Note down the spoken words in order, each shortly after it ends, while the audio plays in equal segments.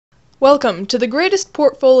Welcome to the greatest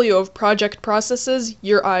portfolio of project processes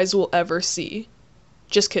your eyes will ever see.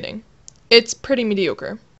 Just kidding. It's pretty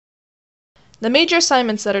mediocre. The major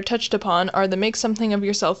assignments that are touched upon are the Make Something of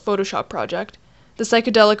Yourself Photoshop project, the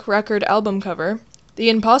Psychedelic Record album cover, the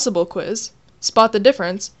Impossible quiz, Spot the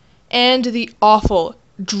Difference, and the awful,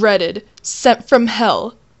 dreaded, sent from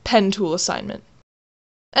hell pen tool assignment.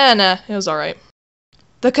 Nah, it was alright.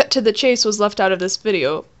 The cut to the chase was left out of this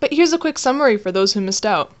video, but here's a quick summary for those who missed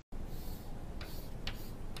out.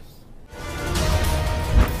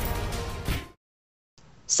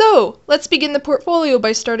 So, let's begin the portfolio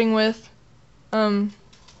by starting with, the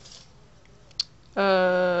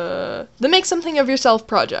Make Something of Yourself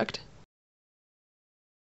project.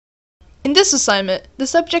 In this assignment, the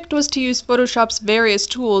subject was to use Photoshop's various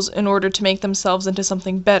tools in order to make themselves into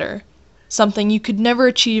something better, something you could never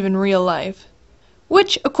achieve in real life.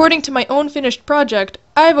 Which, according to my own finished project,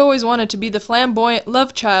 I've always wanted to be the flamboyant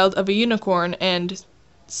love child of a unicorn and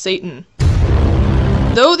Satan.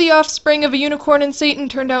 Though the offspring of a unicorn and Satan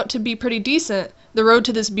turned out to be pretty decent, the road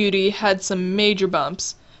to this beauty had some major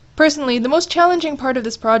bumps. Personally, the most challenging part of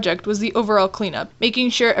this project was the overall cleanup, making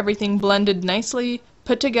sure everything blended nicely,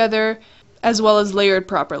 put together, as well as layered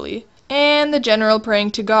properly, and the general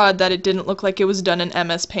praying to God that it didn't look like it was done in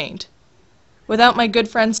MS Paint. Without my good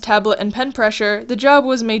friend's tablet and pen pressure, the job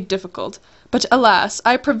was made difficult, but alas,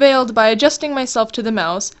 I prevailed by adjusting myself to the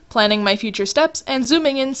mouse, planning my future steps, and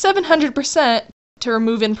zooming in 700% to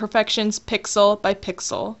remove imperfections pixel by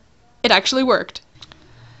pixel. It actually worked.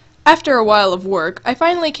 After a while of work, I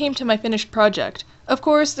finally came to my finished project. Of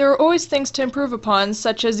course, there are always things to improve upon,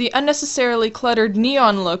 such as the unnecessarily cluttered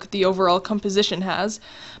neon look the overall composition has,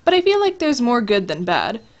 but I feel like there's more good than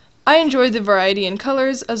bad. I enjoyed the variety in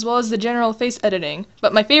colors, as well as the general face editing,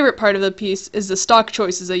 but my favorite part of the piece is the stock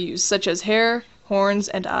choices I used, such as hair, horns,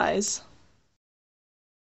 and eyes.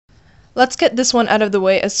 Let's get this one out of the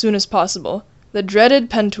way as soon as possible. The dreaded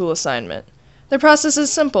pen tool assignment. The process is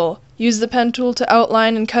simple. Use the pen tool to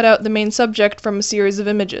outline and cut out the main subject from a series of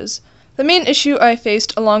images. The main issue I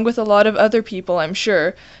faced, along with a lot of other people I'm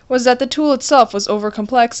sure, was that the tool itself was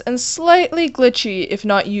overcomplex and slightly glitchy if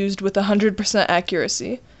not used with 100%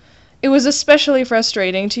 accuracy. It was especially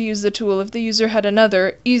frustrating to use the tool if the user had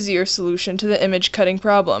another, easier solution to the image cutting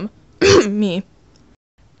problem. Me.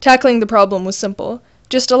 Tackling the problem was simple.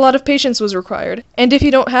 Just a lot of patience was required, and if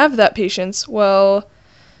you don't have that patience, well,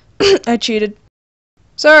 I cheated.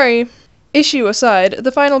 Sorry. Issue aside,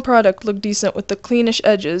 the final product looked decent with the cleanish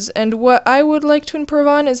edges, and what I would like to improve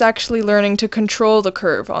on is actually learning to control the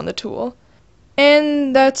curve on the tool.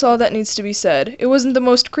 And that's all that needs to be said. It wasn't the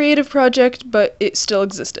most creative project, but it still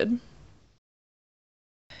existed.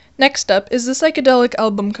 Next up is the Psychedelic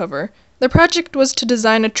album cover. The project was to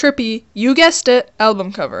design a trippy, you guessed it,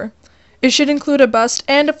 album cover. It should include a bust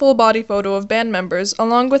and a full body photo of band members,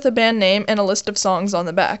 along with a band name and a list of songs on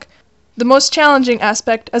the back. The most challenging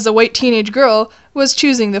aspect, as a white teenage girl, was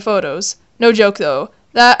choosing the photos. No joke though.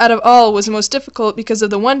 That, out of all, was most difficult because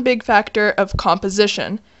of the one big factor of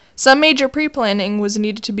composition. Some major pre-planning was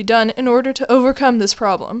needed to be done in order to overcome this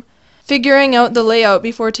problem. Figuring out the layout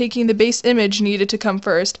before taking the base image needed to come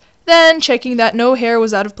first, then checking that no hair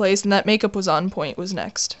was out of place and that makeup was on point was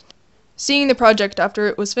next. Seeing the project after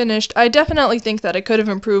it was finished, I definitely think that I could have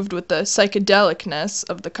improved with the psychedelicness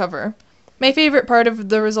of the cover. My favorite part of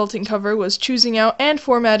the resulting cover was choosing out and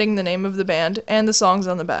formatting the name of the band and the songs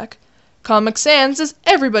on the back. Comic Sans is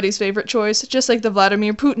everybody's favorite choice, just like the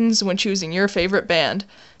Vladimir Putins when choosing your favorite band.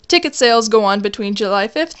 Ticket sales go on between July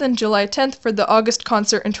 5th and July 10th for the August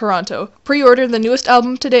concert in Toronto. Pre-order the newest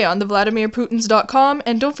album today on thevladimirputins.com,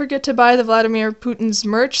 and don't forget to buy the Vladimir Putins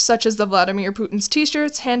merch, such as the Vladimir Putins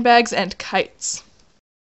t-shirts, handbags, and kites.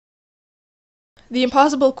 The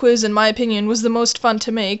Impossible quiz, in my opinion, was the most fun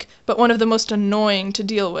to make, but one of the most annoying to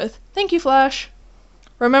deal with. Thank you, Flash!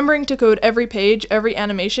 Remembering to code every page, every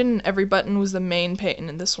animation, and every button was the main pain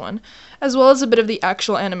in this one, as well as a bit of the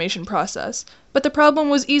actual animation process. But the problem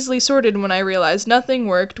was easily sorted when I realized nothing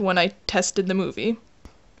worked when I tested the movie.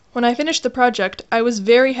 When I finished the project, I was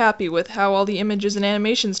very happy with how all the images and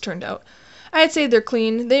animations turned out. I'd say they're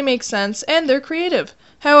clean, they make sense, and they're creative.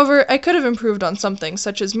 However, I could have improved on something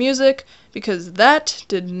such as music, because that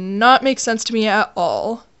did not make sense to me at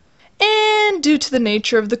all. And due to the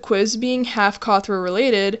nature of the quiz being half Kothra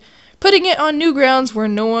related, putting it on Newgrounds where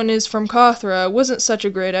no one is from Kothra wasn't such a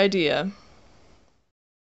great idea.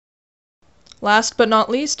 Last but not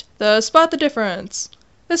least, the Spot the Difference.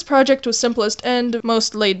 This project was simplest and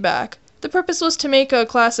most laid back. The purpose was to make a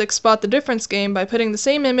classic Spot the Difference game by putting the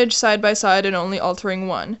same image side by side and only altering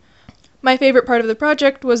one. My favorite part of the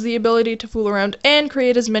project was the ability to fool around and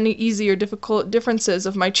create as many easy or difficult differences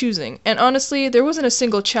of my choosing, and honestly, there wasn't a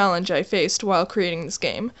single challenge I faced while creating this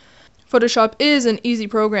game. Photoshop is an easy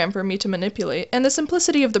program for me to manipulate, and the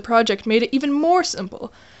simplicity of the project made it even more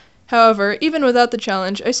simple. However, even without the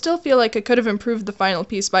challenge, I still feel like I could have improved the final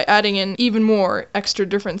piece by adding in even more extra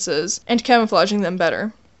differences and camouflaging them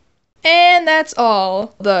better. And that's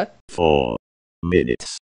all. The 4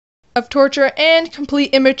 minutes of torture and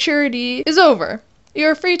complete immaturity is over. You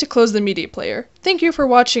are free to close the media player. Thank you for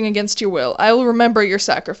watching against your will. I will remember your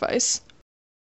sacrifice.